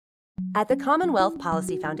At the Commonwealth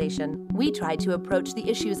Policy Foundation, we try to approach the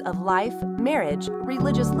issues of life, marriage,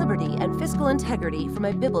 religious liberty, and fiscal integrity from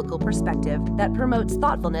a biblical perspective that promotes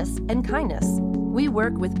thoughtfulness and kindness. We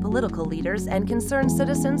work with political leaders and concerned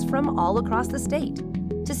citizens from all across the state.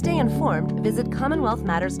 To stay informed, visit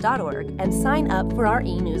CommonwealthMatters.org and sign up for our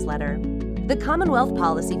e-newsletter. The Commonwealth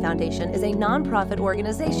Policy Foundation is a nonprofit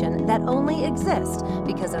organization that only exists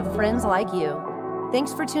because of friends like you.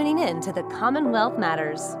 Thanks for tuning in to the Commonwealth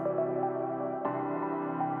Matters.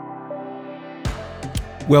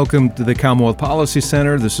 Welcome to the Commonwealth Policy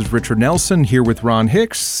Center. This is Richard Nelson here with Ron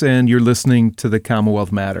Hicks, and you're listening to the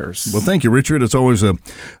Commonwealth Matters. Well, thank you, Richard. It's always a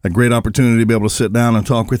great opportunity to be able to sit down and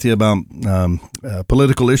talk with you about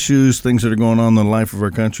political issues, things that are going on in the life of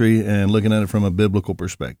our country, and looking at it from a biblical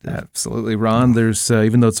perspective. Absolutely, Ron. There's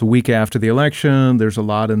even though it's a week after the election, there's a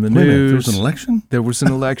lot in the news. There was an election? There was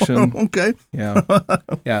an election. Okay.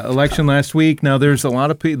 Yeah, election last week. Now, there's a lot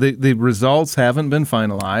of people. The results haven't been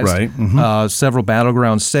finalized. Right. Mm-hmm. Several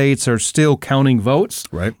battleground states are still counting votes,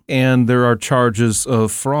 right? And there are charges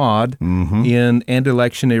of fraud and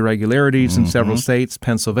election irregularities in several states.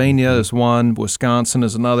 Pennsylvania is one, Wisconsin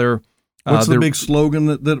is another. What's the big slogan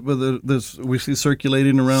that we see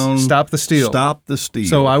circulating around? Stop the steal. Stop the steal.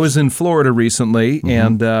 So I was in Florida recently,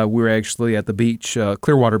 and we were actually at the beach,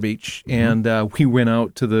 Clearwater Beach, and we went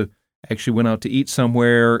out to eat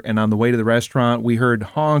somewhere, and on the way to the restaurant, we heard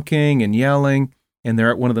honking and yelling. And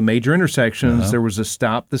there at one of the major intersections, there was a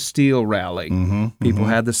Stop the Steal rally. People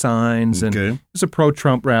had the signs, and it was a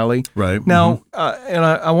pro-Trump rally. Right. Now, and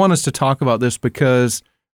I want us to talk about this because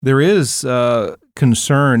there is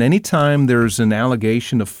concern. Anytime there's an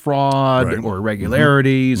allegation of fraud or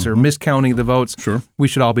irregularities or miscounting of the votes, we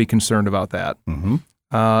should all be concerned about that.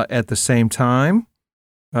 At the same time,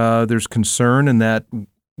 there's concern in that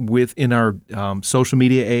within our social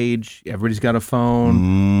media age, everybody's got a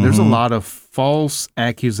phone. There's a lot of false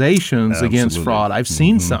accusations against fraud. I've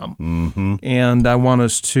seen some. And I want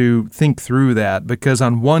us to think through that because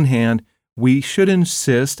on one hand, we should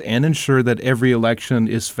insist and ensure that every election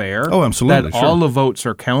is fair. Oh, absolutely. That all the votes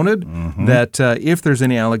are counted, that if there's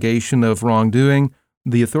any allegation of wrongdoing,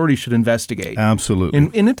 the authorities should investigate. Absolutely.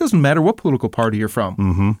 And it doesn't matter what political party you're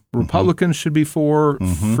from. Republicans should be for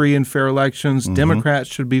free and fair elections. Democrats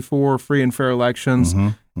should be for free and fair elections.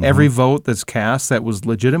 Every vote that's cast, that was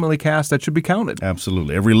legitimately cast, that should be counted.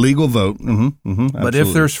 Absolutely. Every legal vote. But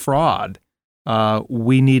if there's fraud,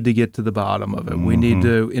 we need to get to the bottom of it. We need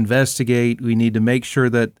to investigate. We need to make sure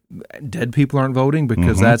that dead people aren't voting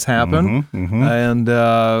because that's happened. And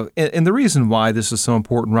the reason why this is so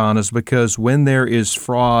important, Ron, is because when there is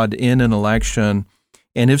fraud in an election,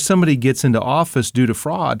 and if somebody gets into office due to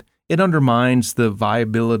fraud, it undermines the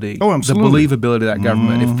viability, the believability of that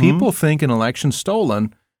government. If people think an election's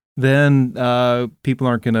stolen, then people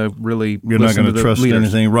aren't going to really You're not going to trust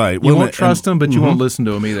anything, right? You won't trust them, but you won't listen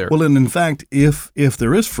to them either. Well, and in fact, if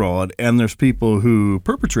there is fraud and there's people who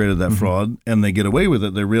perpetrated that fraud and they get away with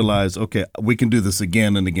it, they realize, okay, we can do this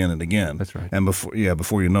again and again and again. That's right. And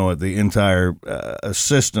before you know it, the entire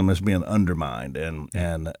system is being undermined.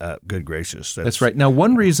 And good gracious, that's right. Now,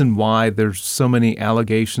 one reason why there's so many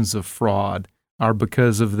allegations of fraud are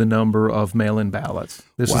because of the number of mail-in ballots.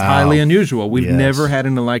 This is highly unusual. We've never had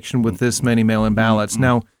an election with this many mail-in ballots.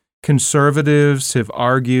 Now, conservatives have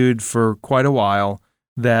argued for quite a while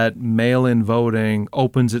that mail-in voting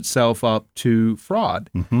opens itself up to fraud.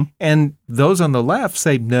 And those on the left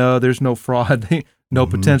say, no, there's no fraud, no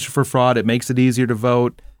potential for fraud. It makes it easier to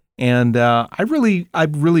vote. And I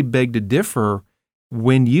really beg to differ.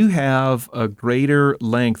 When you have a greater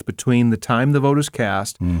length between the time the vote is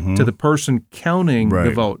cast to the person counting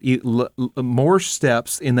the vote, more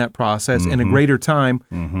steps in that process and a greater time,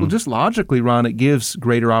 well, just logically, Ron, it gives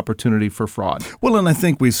greater opportunity for fraud. Well, and I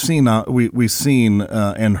think we've seen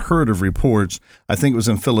and heard of reports. I think it was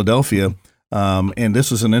in Philadelphia, and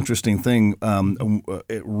this is an interesting thing.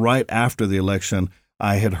 Right after the election,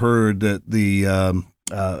 I had heard that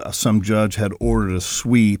some judge had ordered a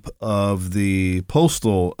sweep of the post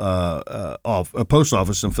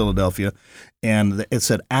office in Philadelphia, and it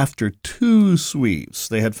said after 2 sweeps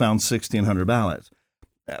they had found 1,600 ballots.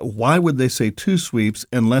 Why would they say 2 sweeps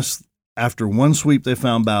unless after 1 sweep they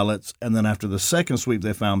found ballots and then after the second sweep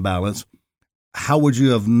they found ballots? How would you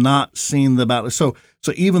have not seen the ballots? So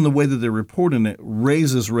even the way that they're reporting it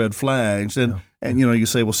raises red flags, and you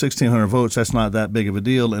say, well, 1,600 votes, that's not that big of a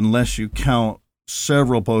deal unless you count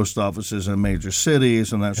several post offices in major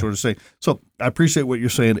cities and that sort of thing. So I appreciate what you're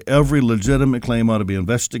saying. Every legitimate claim ought to be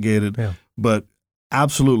investigated, but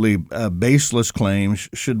absolutely baseless claims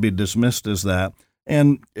should be dismissed as that.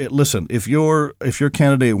 Listen, if your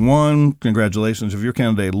candidate won, congratulations. If your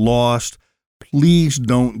candidate lost, please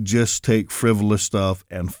don't just take frivolous stuff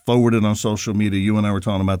and forward it on social media. You and I were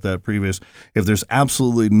talking about that previous. If there's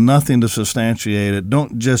absolutely nothing to substantiate it,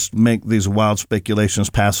 don't just make these wild speculations,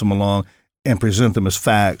 pass them along, and present them as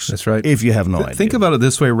facts. That's right. If you have no idea. Think about it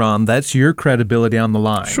this way, Ron. That's your credibility on the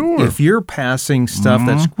line. Sure. If you're passing stuff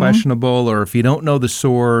that's questionable, or if you don't know the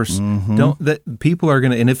source, people are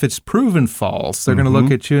going to, and if it's proven false, they're going to look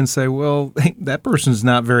at you and say, well, that person's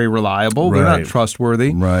not very reliable. They're not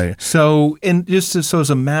trustworthy. Right. So, and just so as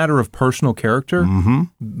a matter of personal character,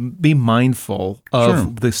 be mindful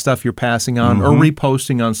of the stuff you're passing on or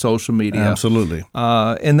reposting on social media. Absolutely.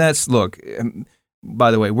 And that's, look,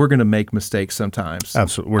 by the way, we're going to make mistakes sometimes.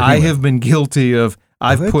 Absolutely. I have been guilty of.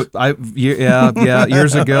 Years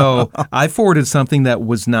ago, I forwarded something that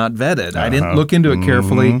was not vetted. I didn't look into it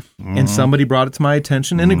carefully, and somebody brought it to my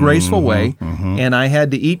attention in a graceful way, and I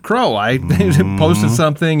had to eat crow. I posted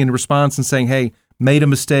something in response and saying, "Hey, made a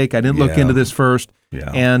mistake. I didn't look into this first."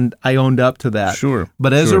 And I owned up to that. Sure.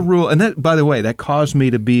 But as a rule, and that, by the way, that caused me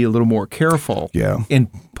to be a little more careful in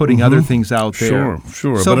putting other things out there.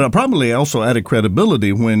 Sure. So, but it probably also added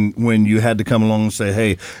credibility when you had to come along and say,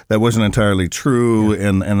 hey, that wasn't entirely true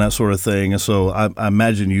and that sort of thing. And so I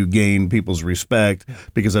imagine you gain people's respect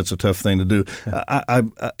because that's a tough thing to do.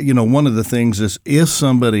 One of the things is if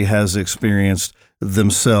somebody has experienced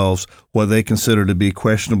themselves what they consider to be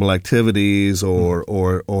questionable activities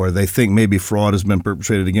or they think maybe fraud has been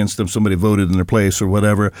perpetrated against them, somebody voted in their place or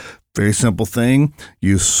whatever, very simple thing.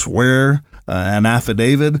 You swear an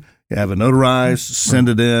affidavit, you have it notarized, send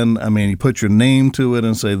it in. I mean, you put your name to it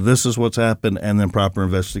and say, this is what's happened, and then proper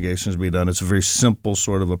investigations be done. It's a very simple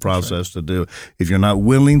sort of a process to do. If you're not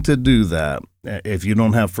willing to do that, if you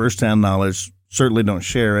don't have firsthand knowledge, certainly don't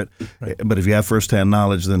share it. Right. But if you have firsthand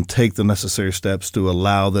knowledge, then take the necessary steps to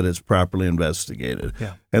allow that it's properly investigated.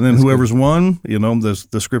 Yeah. And then whoever's won,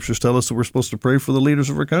 the scriptures tell us that we're supposed to pray for the leaders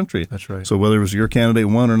of our country. That's right. So whether it was your candidate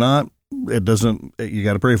won or not, you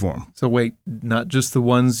got to pray for them. So wait, not just the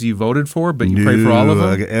ones you voted for, but you pray for all of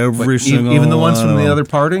them? Every single even the ones from the other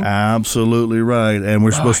party? Absolutely right. And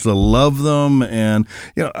we're supposed to love them. And,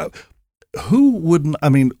 who wouldn't,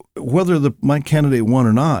 whether my candidate won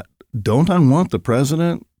or not, don't I want the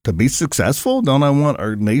president to be successful? Don't I want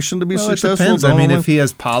our nation to be successful? It depends. If he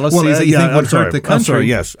has policies that you think would hurt the country. I'm sorry,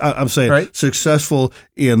 yes. I'm saying successful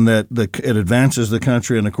in that it advances the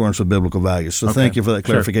country in accordance with biblical values. So thank you for that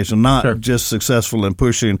clarification. Not just successful in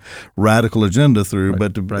pushing radical agenda through,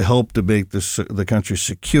 but to help to make the country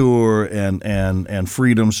secure and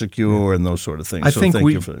freedom secure and those sort of things.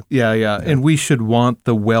 And we should want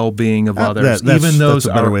the well-being of others. Even those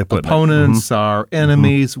our opponents, our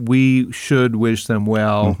enemies, we should wish them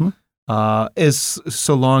well.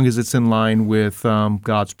 So long as it's in line with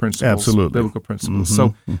God's principles, biblical principles.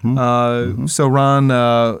 So Ron,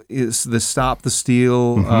 is the Stop the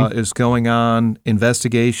Steal is going on.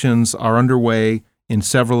 Investigations are underway in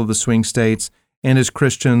several of the swing states, and as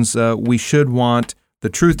Christians, we should want the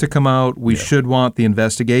truth to come out. We should want the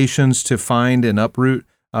investigations to find and uproot,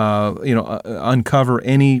 uncover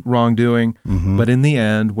any wrongdoing. But in the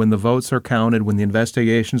end, when the votes are counted, when the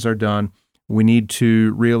investigations are done, we need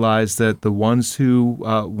to realize that the ones who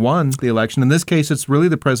won the election, in this case, it's really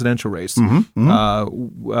the presidential race.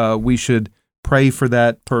 We should pray for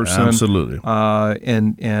that person, absolutely,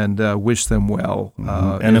 and wish them well.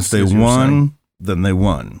 And if they won, then they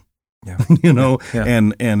won. Yeah.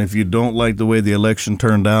 And if you don't like the way the election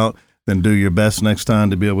turned out, then do your best next time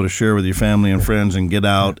to be able to share with your family and friends and get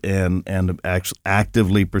out and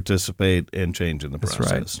actively participate in changing the process.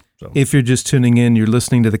 That's right. So. If you're just tuning in, you're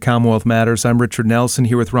listening to The Commonwealth Matters. I'm Richard Nelson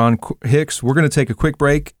here with Ron Hicks. We're going to take a quick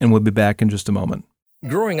break, and we'll be back in just a moment.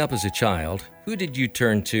 Growing up as a child, who did you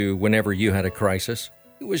turn to whenever you had a crisis?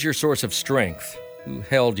 Who was your source of strength? Who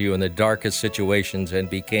held you in the darkest situations and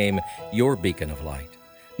became your beacon of light?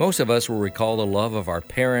 Most of us will recall the love of our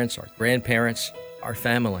parents, our grandparents, our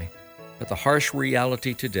family. But the harsh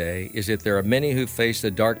reality today is that there are many who face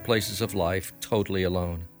the dark places of life totally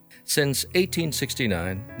alone. Since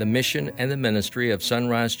 1869, the mission and the ministry of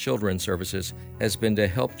Sunrise Children's Services has been to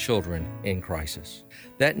help children in crisis.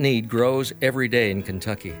 That need grows every day in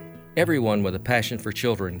Kentucky. Everyone with a passion for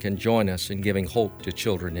children can join us in giving hope to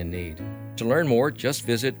children in need. To learn more, just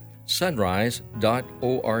visit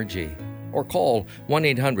sunrise.org or call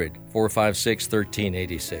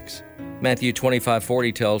 1-800-456-1386. Matthew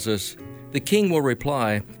 25:40 tells us, "The king will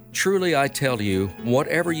reply, 'Truly I tell you,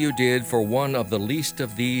 whatever you did for one of the least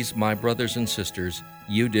of these, my brothers and sisters,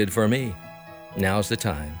 you did for me.' Now's the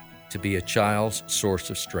time to be a child's source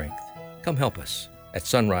of strength. Come help us at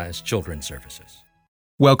Sunrise Children's Services."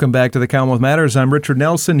 Welcome back to the Commonwealth Matters. I'm Richard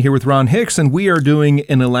Nelson here with Ron Hicks, and we are doing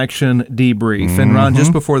an election debrief. And Ron,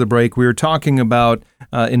 just before the break, we were talking about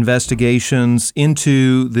investigations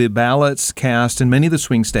into the ballots cast in many of the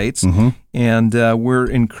swing states, and we're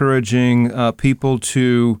encouraging people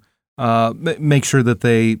to make sure that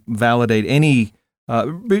they validate any,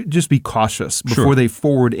 just be cautious before they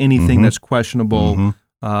forward anything that's questionable.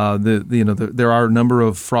 There are a number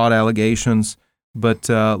of fraud allegations. But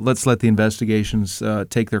let's let the investigations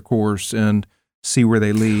take their course and see where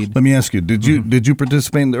they lead. Let me ask you: Did you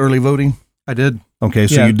participate in the early voting? I did. Okay,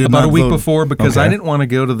 so you did about not a week vote before because I didn't want to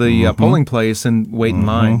go to the polling place and wait in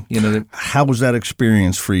line. How was that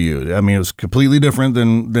experience for you? I mean, it was completely different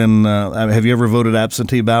than. Have you ever voted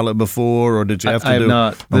absentee ballot before, or did you have to? I have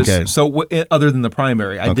not. Okay. So other than the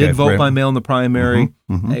primary, I did vote by mail in the primary.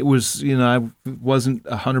 It was, I wasn't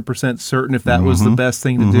 100% certain if that was the best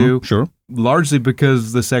thing to do. Sure. Largely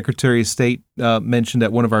because the Secretary of State mentioned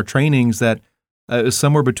at one of our trainings that it was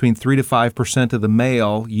somewhere between 3 to 5% of the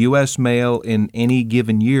mail, U.S. mail in any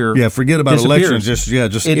given year. Yeah, forget about elections. Just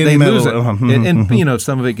they lose it, and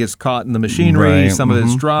some of it gets caught in the machinery. Some of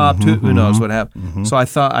it's dropped. Who knows what happened? So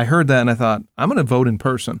I heard that, and I thought I'm going to vote in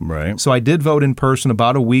person. Right. So I did vote in person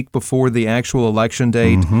about a week before the actual election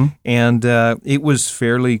date, and it was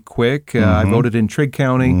fairly quick. I voted in Trigg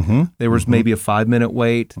County. There was maybe a 5-minute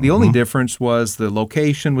wait. The only difference was the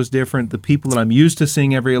location was different. The people that I'm used to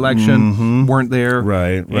seeing every election weren't there.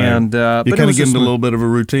 Right. And you kind of get into a little bit of a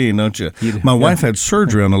routine, don't you? My wife had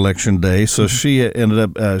surgery on election day, so she ended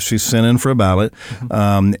up she sent in for a ballot,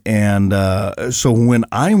 so when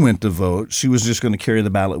I went to vote, she was just going to carry the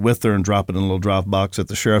ballot with her and drop it in a little drop box at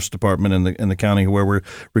the sheriff's department in the county where we're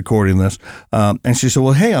recording this. And she said,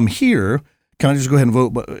 "Well, hey, I'm here. Can I just go ahead and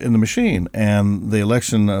vote in the machine?" And the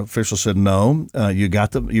election official said, "No,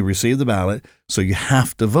 you received the ballot, so you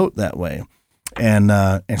have to vote that way." And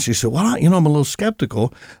she said, "Well, I'm a little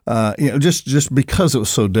skeptical, just because it was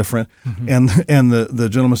so different." And the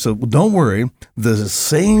gentleman said, "Well, don't worry. The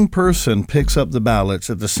same person picks up the ballots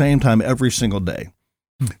at the same time every single day."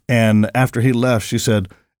 And after he left, she said,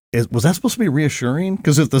 "Was that supposed to be reassuring?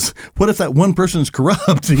 Because what if that one person's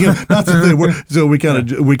corrupt?" Not that they were. So we kind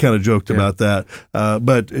of joked about that.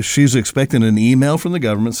 But she's expecting an email from the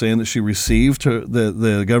government saying that she received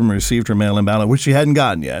the government received her mail-in ballot, which she hadn't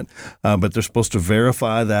gotten yet. But they're supposed to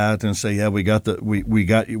verify that and say, "Yeah,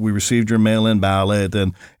 we received your mail-in ballot,"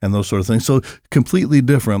 and those sort of things. So completely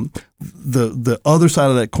different. The other side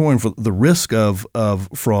of that coin, for the risk of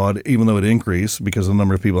fraud, even though it increased because of the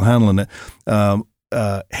number of people handling it.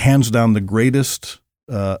 Hands down, the greatest.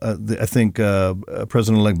 I think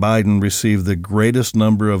President-elect Biden received the greatest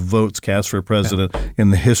number of votes cast for president in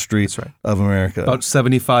the history of America. About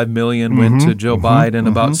 75 million went to Joe Biden.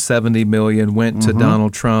 About 70 million went to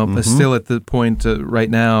Donald Trump. Still at the point right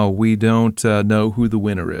now, we don't know who the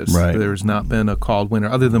winner is. Right. There's not been a called winner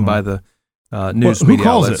other than by the news Who media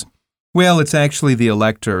calls outlets. it? Well, it's actually the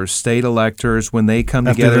electors, state electors, when they come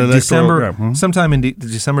together in December, sometime in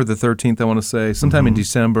December the 13th, I want to say, sometime in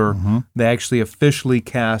December, they actually officially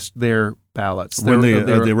cast their ballots. When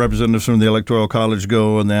the representatives from the Electoral College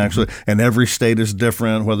go, and every state is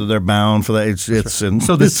different, whether they're bound for that.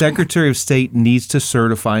 So the Secretary of State needs to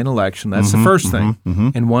certify an election. That's the first thing.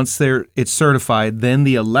 And once it's certified, then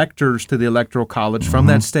the electors to the Electoral College from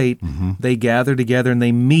that state, they gather together and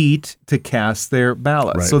they meet to cast their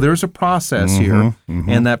ballots. Right. So there's a process here,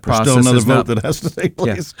 and that process There's still another is vote that has to take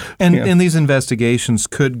place. Yeah. And these investigations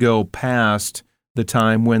could go past the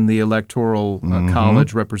time when the Electoral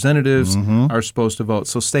College representatives are supposed to vote.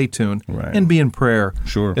 So stay tuned and be in prayer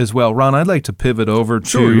as well. Ron, I'd like to pivot over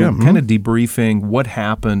to kind of debriefing what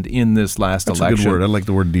happened in this last election. That's a good word. I like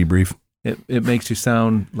the word debrief. It makes you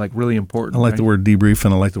sound like really important. I like the word debrief,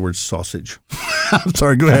 and I like the word sausage. I'm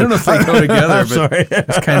sorry, go ahead. I don't know if they go together, but sorry.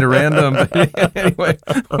 It's kind of random. But anyway.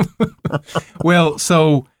 Well,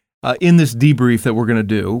 so in this debrief that we're going to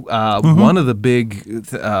do, one of the big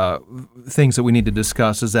things that we need to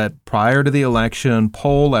discuss is that prior to the election,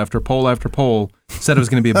 poll after poll after poll said it was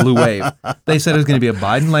going to be a blue wave. They said it was going to be a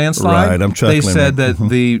Biden landslide. Right, I'm chuckling. They said that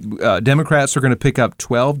the Democrats are going to pick up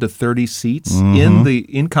 12 to 30 seats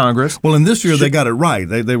in Congress. Well, in this year, they got it right.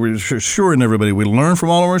 They were assuring everybody, we learned from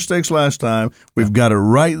all of our mistakes last time. We've got it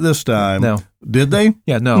right this time. No. Did they?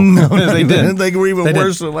 Yeah, no. They didn't. They were even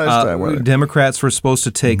worse than last time. Were they? Democrats were supposed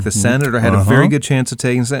to take the Senate or had a very good chance of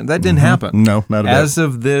taking the Senate. That didn't happen. No, not a bit. As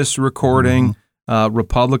of this recording,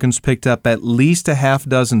 Republicans picked up at least a half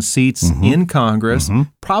dozen seats in Congress,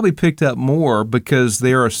 probably picked up more because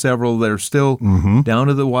there are several that are still down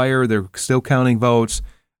to the wire. They're still counting votes.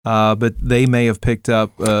 but they may have picked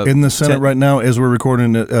up in the Senate right now, as we're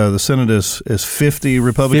recording it. The Senate is 50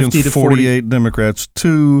 Republicans, 50 to 48 Democrats.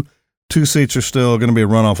 Two seats are still going to be a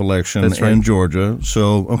runoff election in Georgia.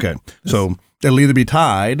 So so it'll either be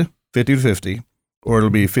tied 50 to 50, or it'll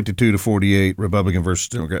be 52 to 48 Republican versus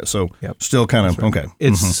Democrat. So still kind of okay.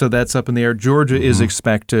 It's so that's up in the air. Georgia is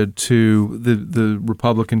expected to the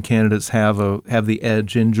Republican candidates have the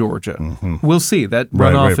edge in Georgia. We'll see. That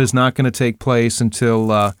runoff is not going to take place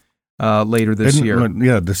until later this year.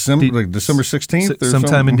 December 16th,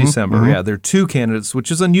 sometime in December. Yeah, there are two candidates,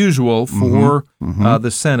 which is unusual for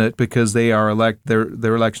the Senate because they are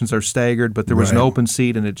their elections are staggered, but there was an open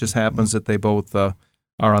seat, and it just happens that they both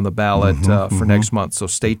are on the ballot for next month. So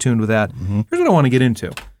stay tuned with that. Here's what I want to get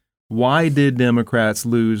into. Why did Democrats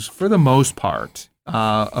lose, for the most part,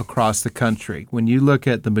 across the country? When you look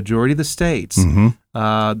at the majority of the states,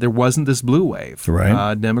 there wasn't this blue wave.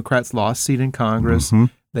 Right. Democrats lost seat in Congress.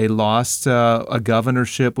 They lost a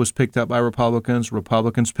governorship was picked up by Republicans.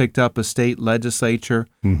 Republicans picked up a state legislature.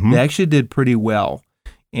 They actually did pretty well.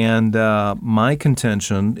 And my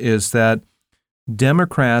contention is that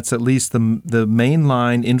Democrats, at least the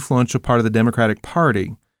mainline influential part of the Democratic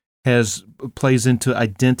Party, plays into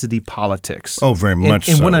identity politics. Oh, very much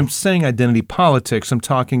and so. when I'm saying identity politics, I'm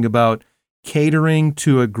talking about catering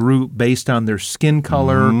to a group based on their skin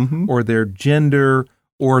color or their gender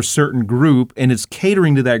or a certain group, and it's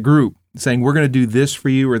catering to that group, saying we're going to do this for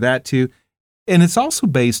you or that to you. And it's also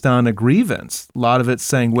based on a grievance. A lot of it's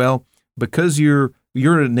saying, well, because you're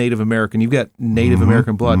a Native American, you've got Native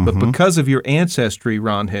American blood, but because of your ancestry,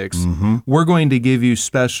 Ron Hicks, we're going to give you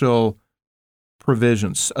special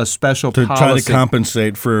provisions, a special policy. To try to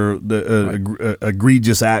compensate for the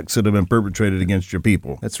egregious acts that have been perpetrated against your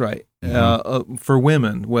people. That's right. For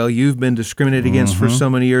women, well, you've been discriminated against for so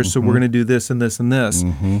many years, so we're going to do this and this and this.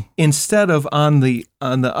 Instead of on the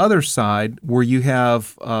other side, where you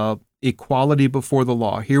have equality before the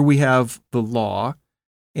law. Here we have the law,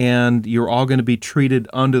 and you're all going to be treated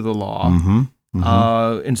under the law.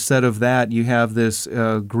 Instead of that, you have this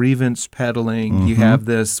grievance peddling. You have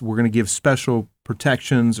this, we're going to give special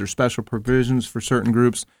protections or special provisions for certain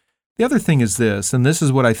groups. The other thing is this, and this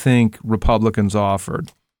is what I think Republicans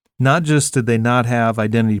offered. Not just did they not have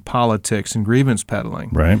identity politics and grievance peddling,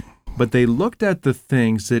 right, but they looked at the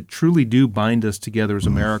things that truly do bind us together as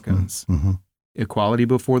Americans. Equality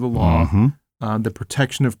before the law, the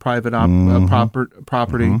protection of private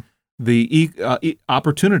property, the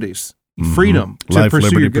opportunities, freedom to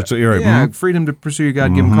pursue your freedom to pursue your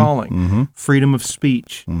God-given calling, freedom of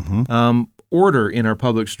speech, order in our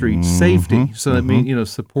public streets, safety. So that means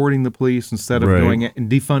supporting the police instead of going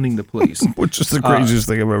and defunding the police, which is the craziest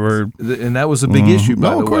thing I've ever heard. And that was a big issue,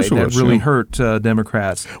 by the way. That really hurt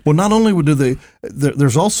Democrats. Well, not only do they,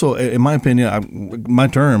 there's also, in my opinion, my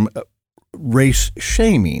term, race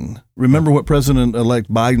shaming. Remember what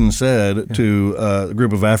President-elect Biden said to a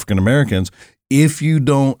group of African Americans: if you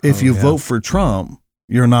vote for Trump,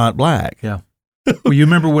 you're not black. Yeah. Well, you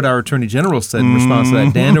remember what our Attorney General said in response to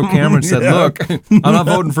that. Daniel Cameron said, "Look, I'm not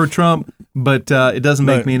voting for Trump, but it doesn't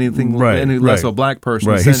make me any less of a black person."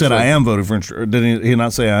 Right. He said, "I am voting for." Didn't he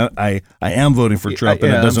not say, "I am voting for Trump,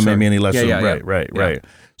 and it doesn't make me any less"? Right.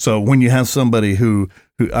 So when you have somebody who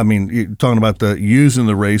I mean, you're talking about using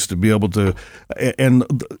the race to be able to, and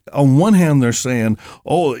on one hand they're saying,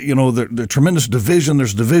 the tremendous division,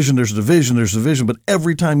 there's division, but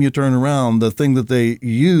every time you turn around, the thing that they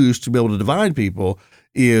use to be able to divide people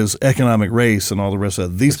is economic race and all the rest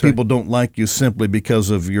of it. These people don't like you simply because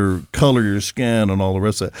of your color, your skin, and all the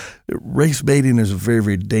rest of it. Race baiting is a very,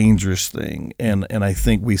 very dangerous thing, and I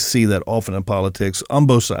think we see that often in politics on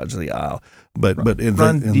both sides of the aisle. But in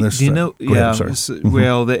this, do you know?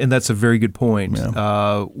 Well, and that's a very good point.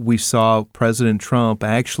 Yeah. We saw President Trump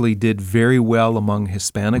actually did very well among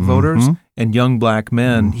Hispanic voters and young black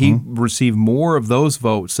men. He received more of those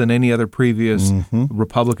votes than any other previous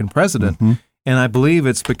Republican president. And I believe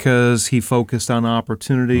it's because he focused on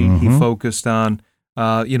opportunity. He focused on,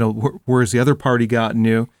 where's the other party gotten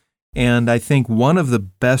you? And I think one of the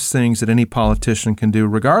best things that any politician can do,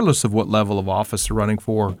 regardless of what level of office they're running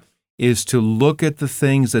for, is to look at the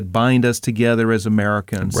things that bind us together as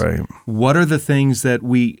Americans. Right. What are the things that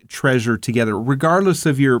we treasure together, regardless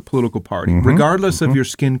of your political party, regardless of your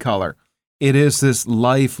skin color? It is this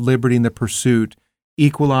life, liberty, and the pursuit,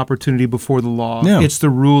 equal opportunity before the law. Yeah. It's the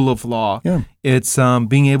rule of law. Yeah. It's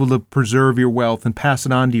being able to preserve your wealth and pass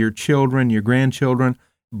it on to your children, your grandchildren,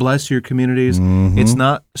 bless your communities. It's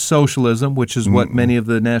not socialism, which is what many of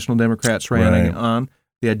the National Democrats ran on.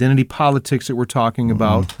 The identity politics that we're talking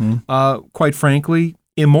about, quite frankly,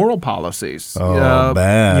 immoral policies.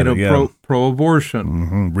 Bad.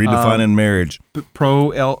 Pro-abortion. Redefining marriage.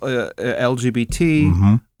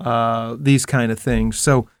 Pro-LGBT, these kind of things.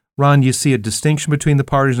 So, Ron, you see a distinction between the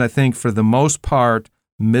parties, and I think for the most part,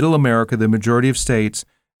 Middle America, the majority of states,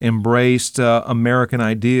 embraced American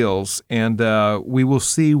ideals, and we will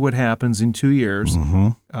see what happens in 2 years.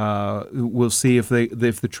 We'll see if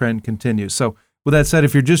the trend continues. So, with that said,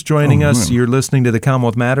 if you're just joining us, you're listening to The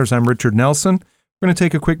Commonwealth Matters. I'm Richard Nelson. We're going to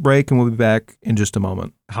take a quick break, and we'll be back in just a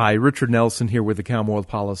moment. Hi, Richard Nelson here with the Commonwealth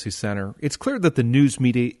Policy Center. It's clear that the news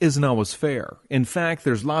media isn't always fair. In fact,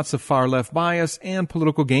 there's lots of far-left bias and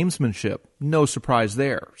political gamesmanship. No surprise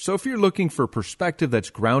there. So if you're looking for a perspective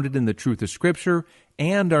that's grounded in the truth of Scripture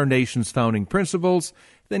and our nation's founding principles,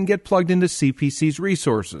 then get plugged into CPC's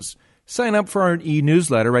resources. Sign up for our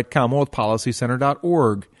e-newsletter at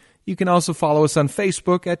CommonwealthPolicyCenter.org. You can also follow us on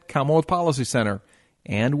Facebook at Commonwealth Policy Center.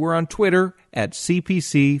 And we're on Twitter at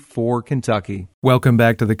CPC4Kentucky. Welcome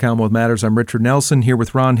back to the Commonwealth Matters. I'm Richard Nelson here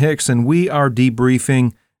with Ron Hicks, and we are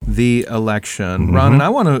debriefing the election. Ron, and I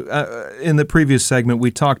want to, in the previous segment, we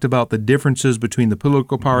talked about the differences between the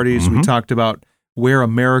political parties. We talked about where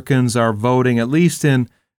Americans are voting, at least in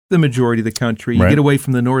the majority of the country. You get away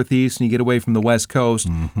from the Northeast and you get away from the West Coast.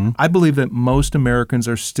 I believe that most Americans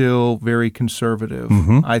are still very conservative.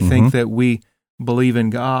 I think that we believe in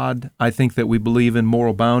God. I think that we believe in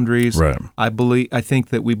moral boundaries. I think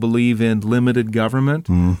that we believe in limited government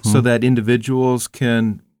so that individuals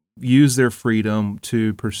can use their freedom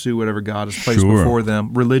to pursue whatever God has placed before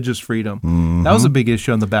them. Religious freedom. That was a big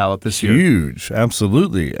issue on the ballot this year. Huge.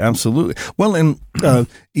 Absolutely. Well, and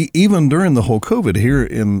even during the whole COVID here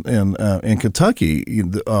in Kentucky,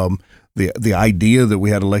 the idea that we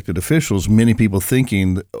had elected officials, many people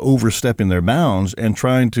thinking overstepping their bounds and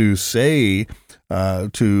trying to say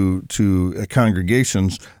to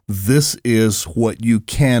congregations, this is what you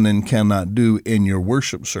can and cannot do in your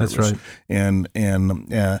worship service. That's right. And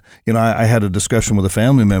I had a discussion with a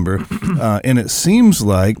family member, and it seems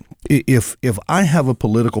like if I have a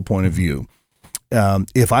political point of view,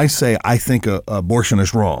 if I say I think abortion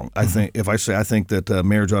is wrong, I think that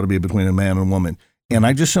marriage ought to be between a man and a woman, and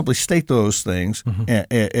I just simply state those things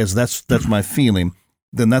as that's my feeling,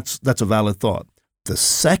 then that's a valid thought. The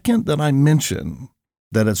second that I mention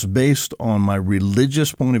that it's based on my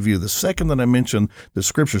religious point of view, the second that I mention the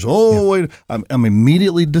Scriptures, wait, I'm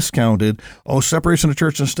immediately discounted. Separation of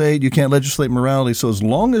church and state, you can't legislate morality. So as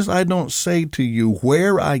long as I don't say to you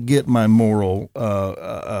where I get my moral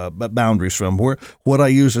boundaries from, what I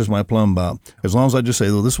use as my plumb bob, as long as I just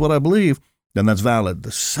say, well, this is what I believe, then that's valid.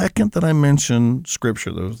 The second that I mention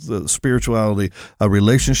Scripture, the spirituality, a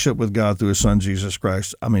relationship with God through His Son, Jesus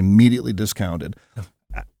Christ, I'm immediately discounted.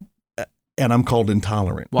 And I'm called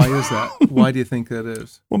intolerant. Why is that? Why do you think that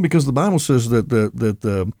is? Well, because the Bible says that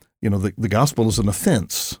the gospel is an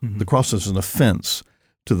offense. The cross is an offense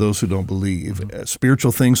to those who don't believe.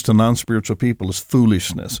 Spiritual things to non-spiritual people is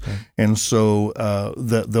foolishness. And so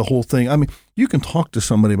the whole thing, I mean, you can talk to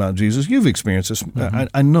somebody about Jesus. You've experienced this.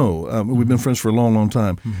 I know. We've been friends for a long, long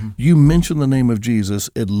time. You mention the name of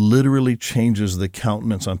Jesus, it literally changes the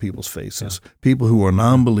countenance on people's faces. People who are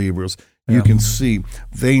non-believers, you can see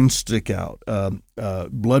veins stick out,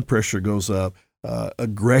 blood pressure goes up,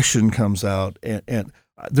 aggression comes out, and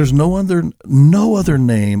there's no other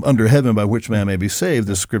name under heaven by which man may be saved,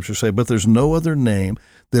 the Scriptures say, but there's no other name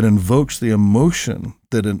that invokes the emotion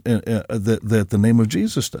that the name of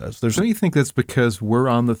Jesus does. Don't you think that's because we're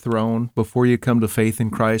on the throne before you come to faith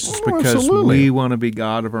in Christ? It's because we want to be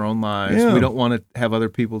God of our own lives. Yeah. We don't want to have other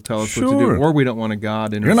people tell us what to do, or we don't want a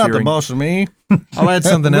God interfering. You're not the boss of me. I'll add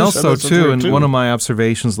something else, though, too. And one of my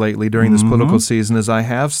observations lately during this political season is I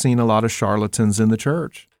have seen a lot of charlatans in the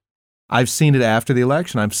church. I've seen it after the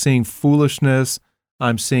election. I'm seeing foolishness.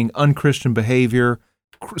 I'm seeing unchristian behavior.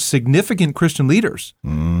 Significant Christian leaders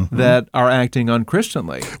that are acting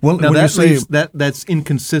unchristianly. Well, now that's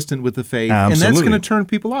inconsistent with the faith, and that's going to turn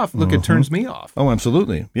people off. Look, it turns me off. Oh,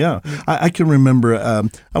 absolutely, yeah. I can remember. I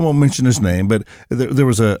won't mention his name, but there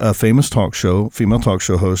was a famous female talk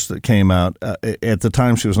show host that came out. At the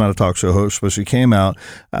time, she was not a talk show host, but she came out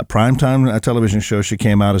primetime television show. She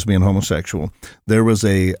came out as being homosexual. There was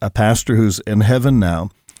a pastor who's in heaven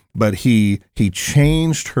now, but he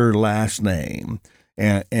changed her last name.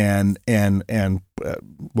 And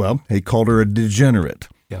he called her a degenerate.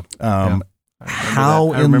 I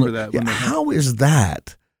remember that. How is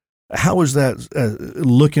that How is that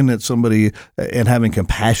looking at somebody and having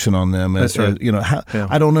compassion on them? That's right.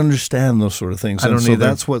 I don't understand those sort of things. I don't either.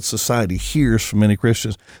 That's what society hears from many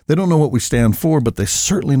Christians. They don't know what we stand for, but they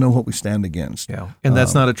certainly know what we stand against. Yeah, and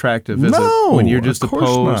that's not attractive, is no, it? When you're just of course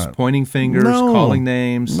opposed, not. pointing fingers, calling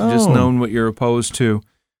names, just knowing what you're opposed to.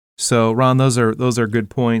 So, Ron, those are good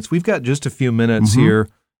points. We've got just a few minutes here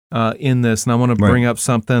in this, and I want to bring up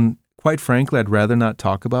something, quite frankly, I'd rather not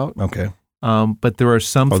talk about. Okay. But there are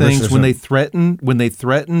some things when they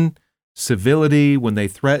threaten civility, when they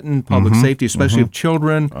threaten public safety, especially of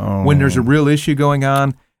children, when there's a real issue going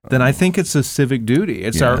on, then I think it's a civic duty.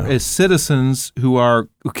 It's as citizens who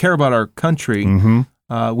care about our country,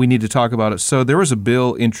 we need to talk about it. So there was a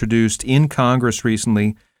bill introduced in Congress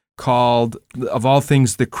recently called, of all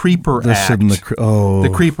things, the Creeper Act.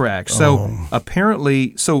 The Creeper Act. So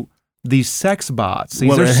apparently, these sex bots,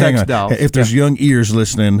 these are sex dolls. If there's young ears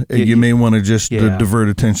listening, you may want to just divert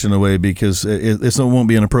attention away because it won't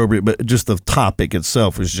be inappropriate, but just the topic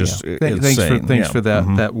itself is just insane. Thanks for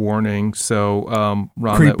that warning. So,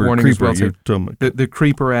 Ron, that warning is well taken. The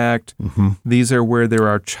Creeper Act, these are where there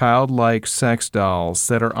are childlike sex dolls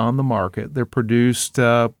that are on the market. They're produced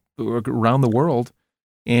around the world,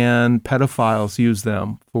 and pedophiles use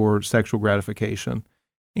them for sexual gratification.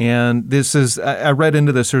 And this is, I read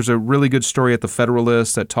into this, there's a really good story at the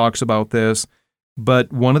Federalist that talks about this,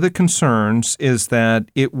 but one of the concerns is that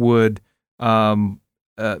it would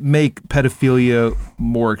make pedophilia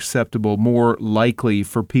more acceptable, more likely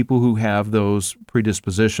for people who have those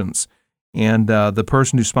predispositions. And the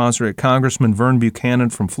person who sponsored it, Congressman Vern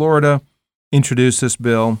Buchanan from Florida, introduced this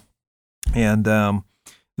bill, and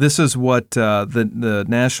this is what the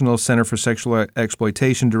National Center for Sexual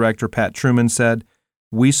Exploitation Director, Pat Truman, said.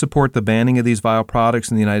 We support the banning of these vile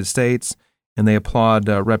products in the United States, and they applaud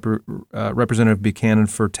Representative Buchanan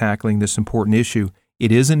for tackling this important issue.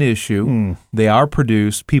 It is an issue. They are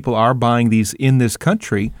produced. People are buying these in this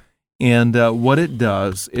country, and what it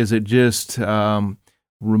does is it just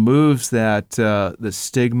removes that the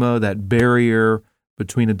stigma, that barrier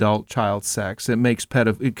between adult-child sex. It makes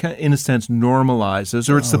it, in a sense, normalizes,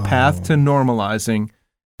 or it's the path to normalizing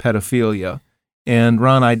pedophilia. And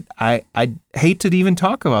Ron, I hate to even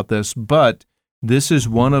talk about this, but this is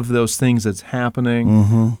one of those things that's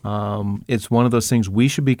happening. It's one of those things we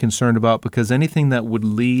should be concerned about, because anything that would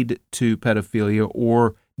lead to pedophilia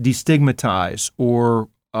or destigmatize or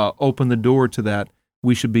open the door to that,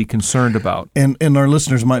 we should be concerned about. And our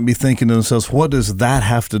listeners might be thinking to themselves, what does that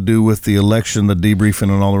have to do with the election, the debriefing,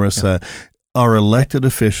 and all the rest of that? Our elected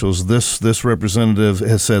officials, this representative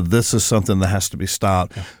has said this is something that has to be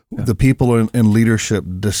stopped. The people in leadership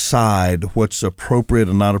decide what's appropriate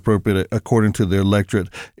and not appropriate according to the electorate.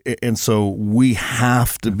 And so we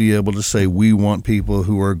have to be able to say we want people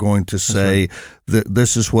who are going to say that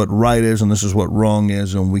this is what right is and this is what wrong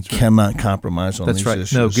is, and we cannot compromise on these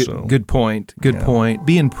issues. No, good point. Good point.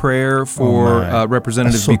 Be in prayer for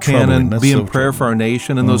Representative Buchanan. Be in prayer for our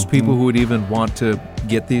nation and those people who would even want to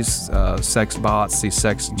get these sex bots, these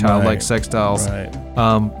childlike sex dolls.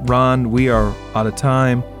 Ron, we are out of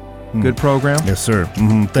time. Good program. Yes, sir.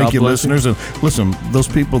 Thank you, listeners. And listen, those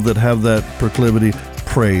people that have that proclivity,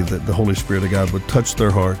 pray that the Holy Spirit of God would touch their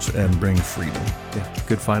hearts and bring freedom.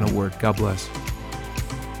 Good final word. God bless.